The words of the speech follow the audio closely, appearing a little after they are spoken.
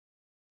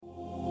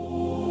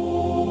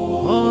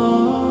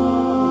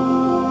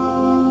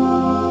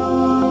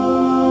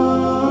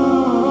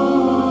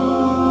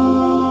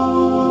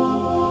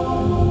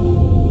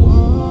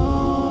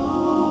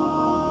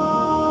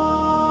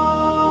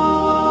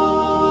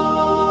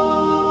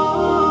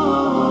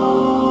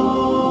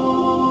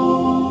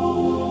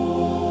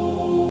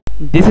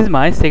This is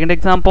my second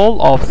example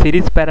of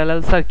series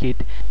parallel circuit.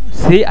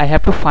 See, I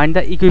have to find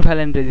the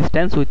equivalent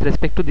resistance with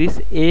respect to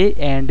this A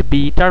and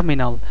B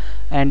terminal,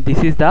 and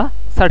this is the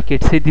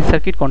circuit. See, this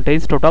circuit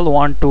contains total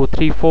 1 2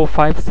 3 4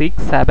 5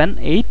 6 7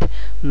 8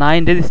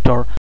 9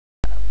 resistor.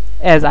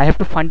 As I have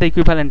to find the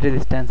equivalent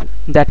resistance,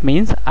 that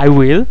means I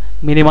will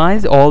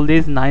minimize all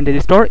these 9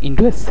 resistor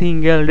into a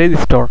single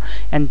resistor,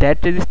 and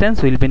that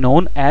resistance will be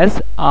known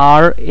as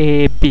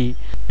RAB.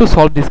 To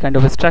solve this kind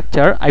of a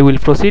structure, I will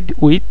proceed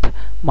with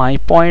my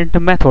point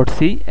method.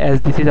 See,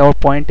 as this is our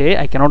point A,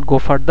 I cannot go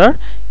further.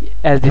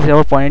 As this is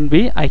our point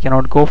B, I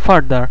cannot go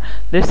further.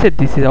 Let's say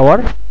this is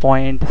our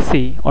point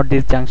C, or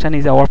this junction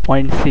is our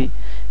point C.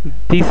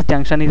 This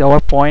junction is our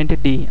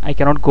point D. I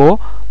cannot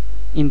go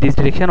in this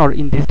direction or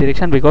in this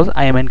direction because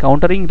I am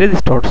encountering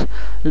resistors.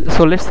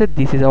 So let's say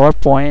this is our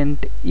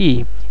point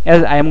E.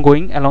 As I am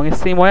going along a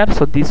same wire,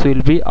 so this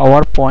will be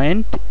our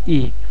point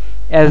E.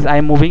 As I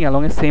am moving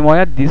along a same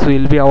wire, this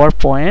will be our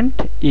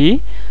point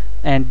E,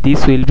 and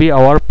this will be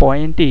our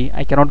point E.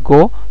 I cannot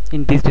go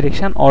in this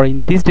direction or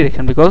in this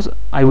direction because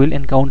I will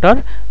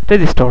encounter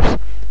resistors.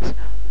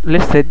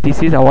 Let's say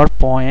this is our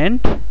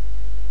point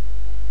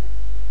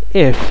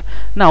F.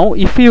 Now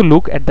if you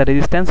look at the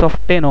resistance of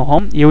 10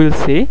 ohm, you will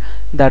see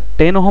that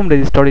 10 ohm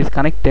resistor is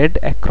connected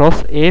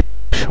across a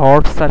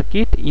short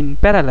circuit in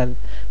parallel.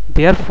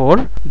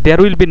 Therefore there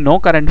will be no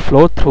current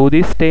flow through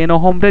this 10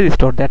 ohm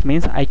resistor. That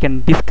means I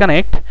can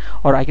disconnect,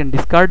 or I can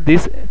discard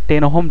this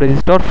 10 ohm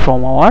resistor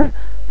from our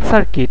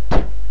circuit.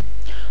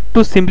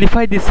 To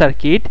simplify this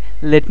circuit,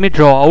 let me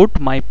draw out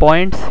my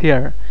points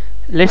here.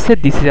 Let's say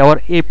this is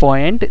our A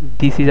point,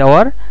 this is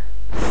our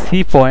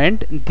C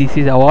point, this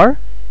is our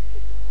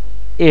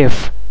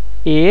F.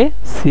 A,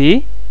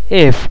 C,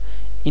 F.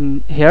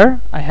 In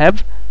here I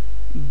have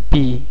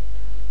B,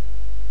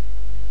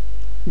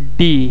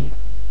 D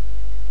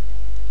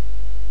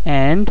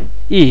and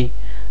E.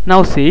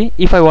 Now see,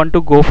 if I want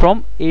to go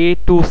from A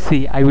to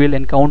C, I will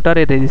encounter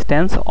a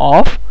resistance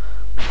of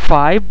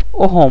 5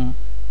 ohm.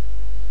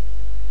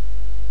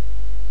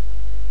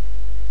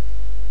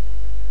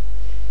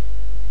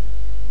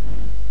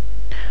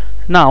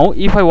 Now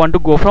if I want to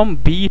go from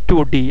B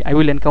to D, I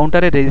will encounter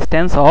a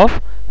resistance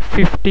of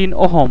 15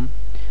 ohm.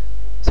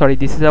 Sorry,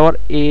 this is our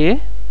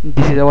A,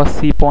 this is our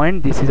C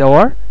point, this is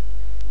our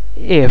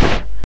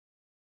F.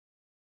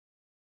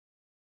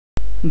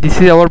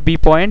 This is our B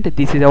point,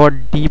 this is our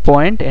D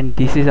point, and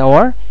this is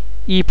our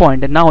E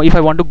point. And now if I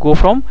want to go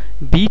from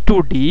B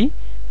to D,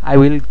 I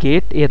will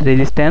get a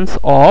resistance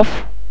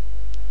of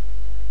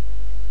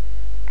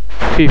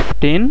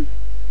 15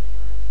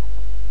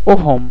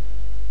 ohm.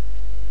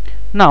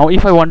 Now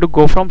if I want to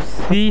go from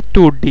C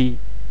to D,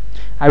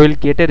 I will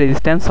get a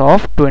resistance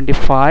of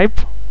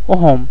 25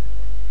 ohm.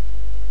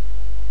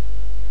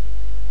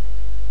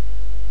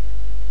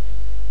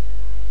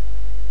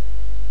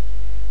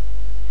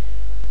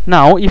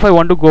 Now if I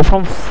want to go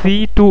from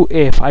C to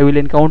F, I will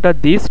encounter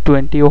this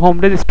 20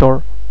 ohm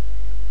resistor.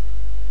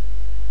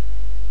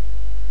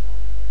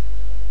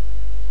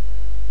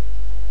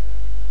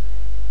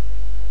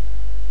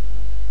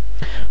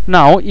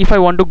 Now if I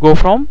want to go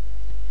from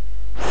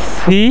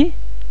C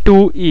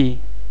to E,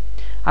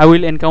 I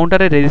will encounter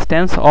a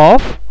resistance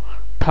of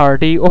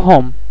 30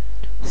 ohm.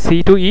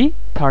 C to E,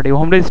 30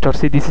 ohm resistor.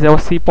 See, this is our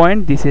C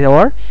point, this is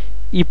our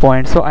E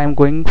point. So I am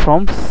going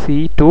from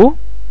C to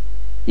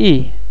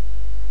E,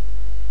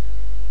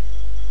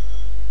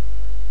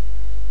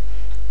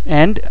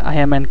 and I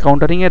am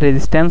encountering a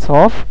resistance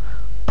of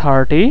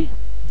 30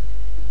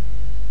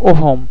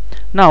 ohm.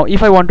 Now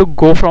if I want to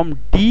go from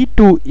D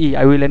to E,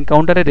 I will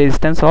encounter a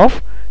resistance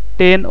of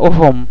 10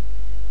 ohm.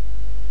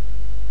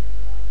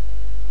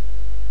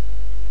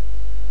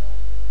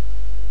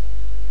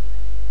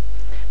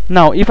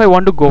 Now if I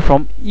want to go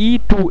from E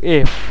to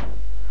F,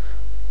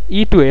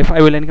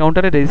 I will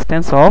encounter a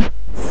resistance of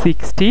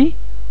 60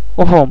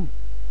 ohm.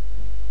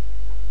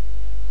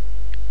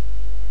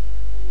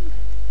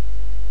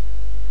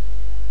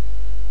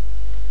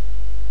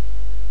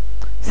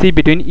 See,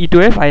 between E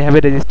to F I have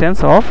a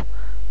resistance of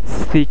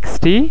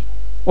 60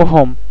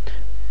 ohm.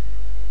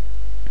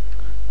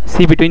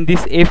 See, between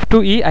this F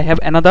to E I have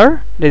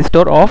another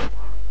resistor of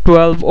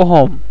 12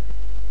 ohm.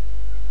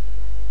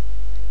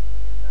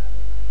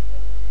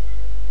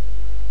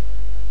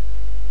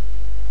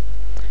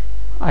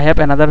 I have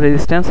another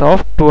resistance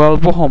of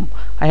 12 ohm.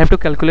 I have to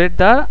calculate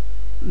the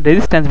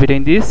resistance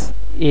between this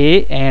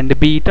A and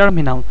B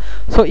terminal.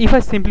 So if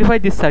I simplify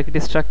this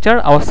circuit structure,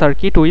 our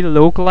circuit will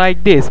look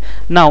like this.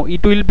 Now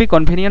it will be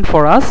convenient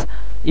for us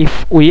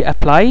if we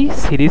apply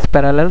series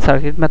parallel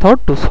circuit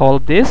method to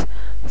solve this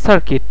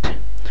circuit.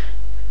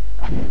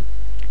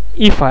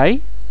 If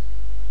I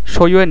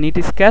show you a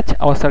neat sketch,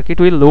 our circuit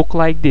will look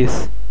like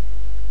this.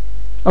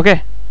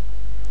 Okay,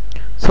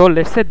 so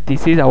let's say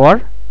this is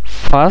our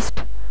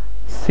first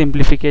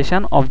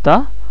simplification of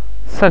the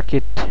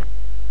circuit.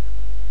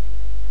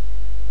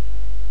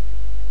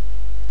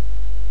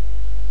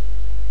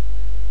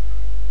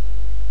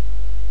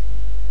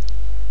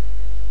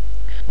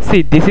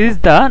 See, this is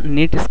the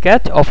neat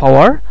sketch of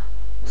our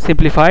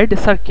simplified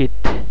circuit.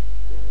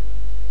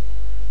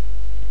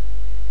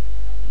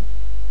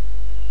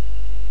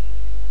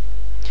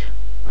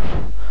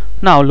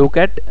 Now look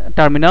at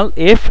terminal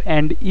F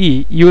and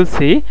E. You will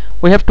see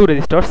we have two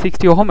resistors,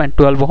 60 ohm and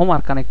 12 ohm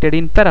are connected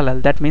in parallel.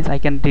 That means I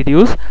can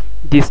reduce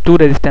these two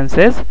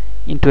resistances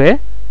into a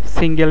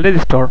single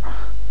resistor,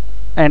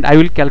 and I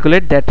will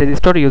calculate that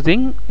resistor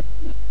using,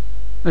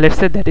 let's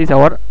say that is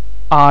our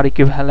R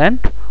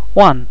equivalent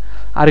 1.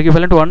 R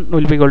equivalent 1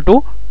 will be equal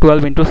to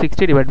 12 into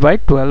 60 divided by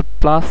 12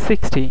 plus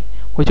 60,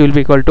 which will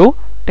be equal to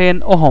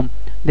 10 ohm.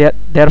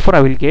 Therefore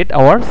I will get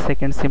our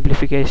second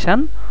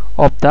simplification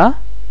of the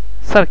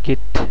circuit.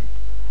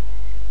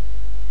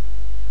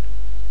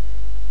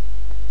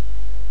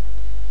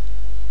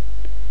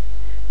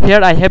 Here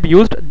I have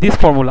used this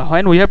formula.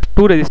 When we have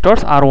two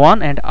resistors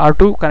R1 and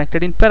R2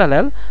 connected in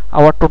parallel,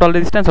 our total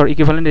resistance or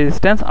equivalent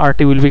resistance RT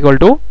will be equal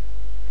to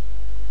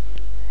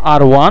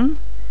R1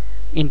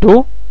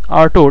 into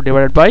R2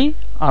 divided by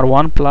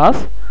R1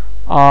 plus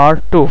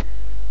R2.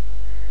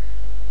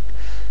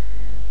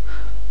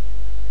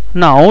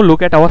 Now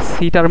look at our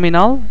C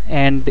terminal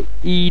and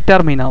E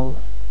terminal.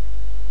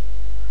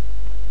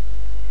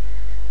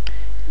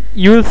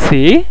 You will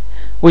see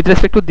with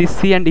respect to this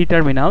C and E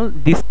terminal,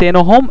 this 10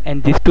 ohm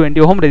and this 20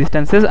 ohm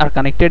resistances are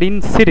connected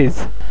in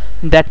series.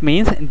 That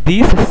means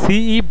this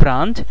CE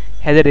branch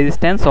has a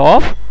resistance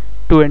of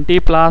 20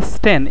 plus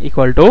 10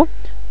 equal to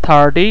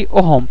 30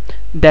 ohm.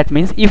 That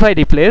means if I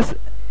replace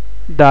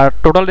the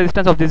total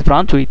resistance of this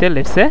branch with a,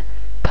 let's say,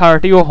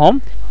 30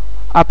 ohm,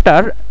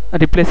 after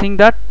replacing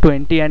the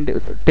 20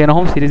 and 10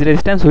 ohm series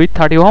resistance with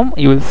 30 ohm,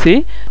 you will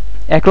see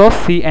across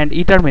C and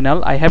E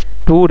terminal I have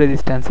two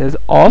resistances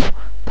of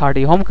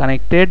 30 ohm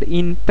connected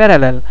in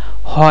parallel.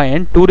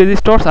 When two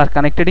resistors are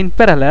connected in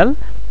parallel,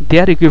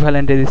 their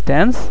equivalent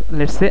resistance,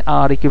 let's say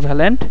R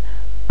equivalent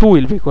 2,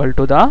 will be equal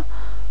to the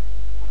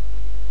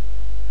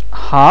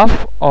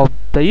half of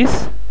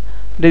this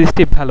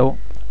resistive value.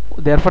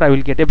 Therefore I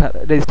will get a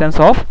resistance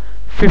of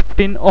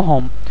 15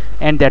 ohm,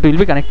 and that will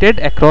be connected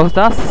across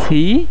the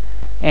C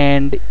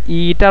and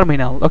E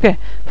terminal. Okay,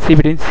 see,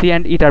 between C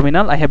and E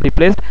terminal I have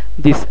replaced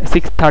this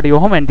 630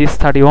 ohm and this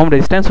 30 ohm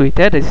resistance with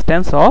a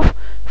resistance of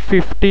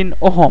 15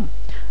 ohm.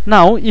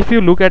 Now if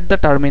you look at the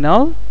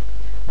terminal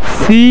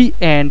C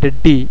and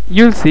D,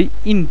 you will see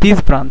in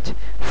this branch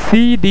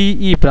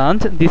CDE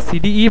branch, this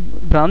CDE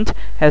branch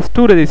has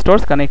two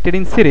resistors connected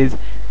in series,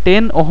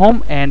 10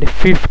 ohm and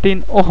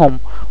 15 ohm,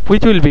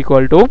 which will be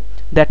equal to,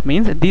 that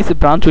means this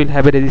branch will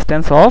have a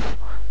resistance of,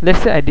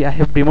 let's say I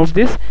have removed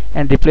this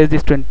and replaced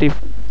this 20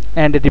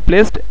 and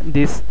replaced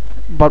this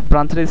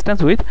branch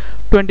resistance with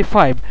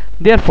 25.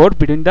 Therefore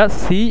between the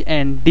C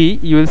and D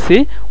you will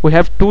see we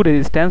have two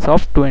resistance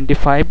of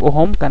 25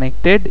 ohm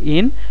connected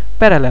in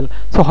parallel.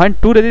 So when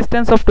two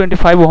resistance of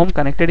 25 ohm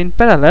connected in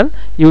parallel,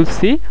 you will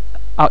see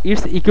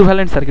its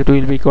equivalent circuit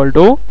will be equal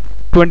to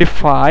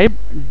 25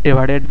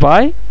 divided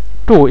by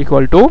 2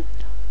 equal to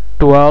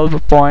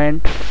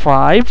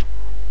 12.5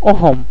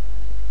 ohm.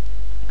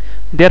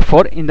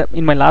 Therefore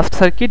in my last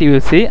circuit you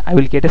will see I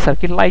will get a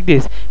circuit like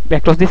this.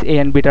 Across this A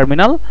and B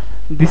terminal,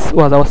 this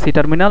was our C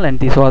terminal and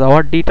this was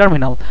our D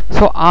terminal.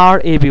 So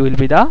RAB will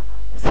be the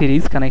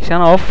series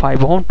connection of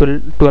 5 ohm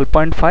to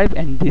 12.5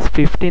 and this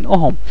 15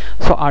 ohm.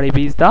 So RAB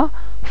is the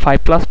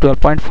 5 plus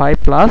 12.5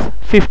 plus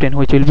 15,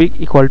 which will be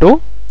equal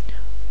to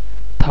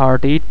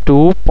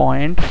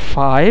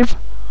 32.5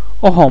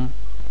 ohm.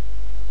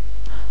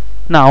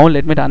 Now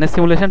let me run a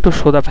simulation to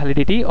show the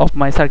validity of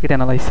my circuit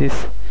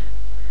analysis.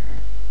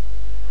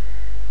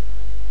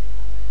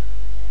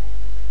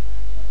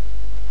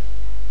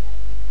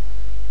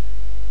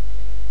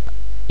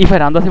 If I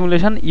run the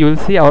simulation, you will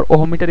see our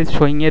ohmmeter is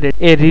showing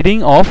a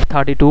reading of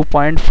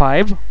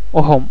 32.5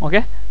 ohm.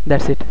 Okay,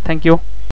 that's it. Thank you.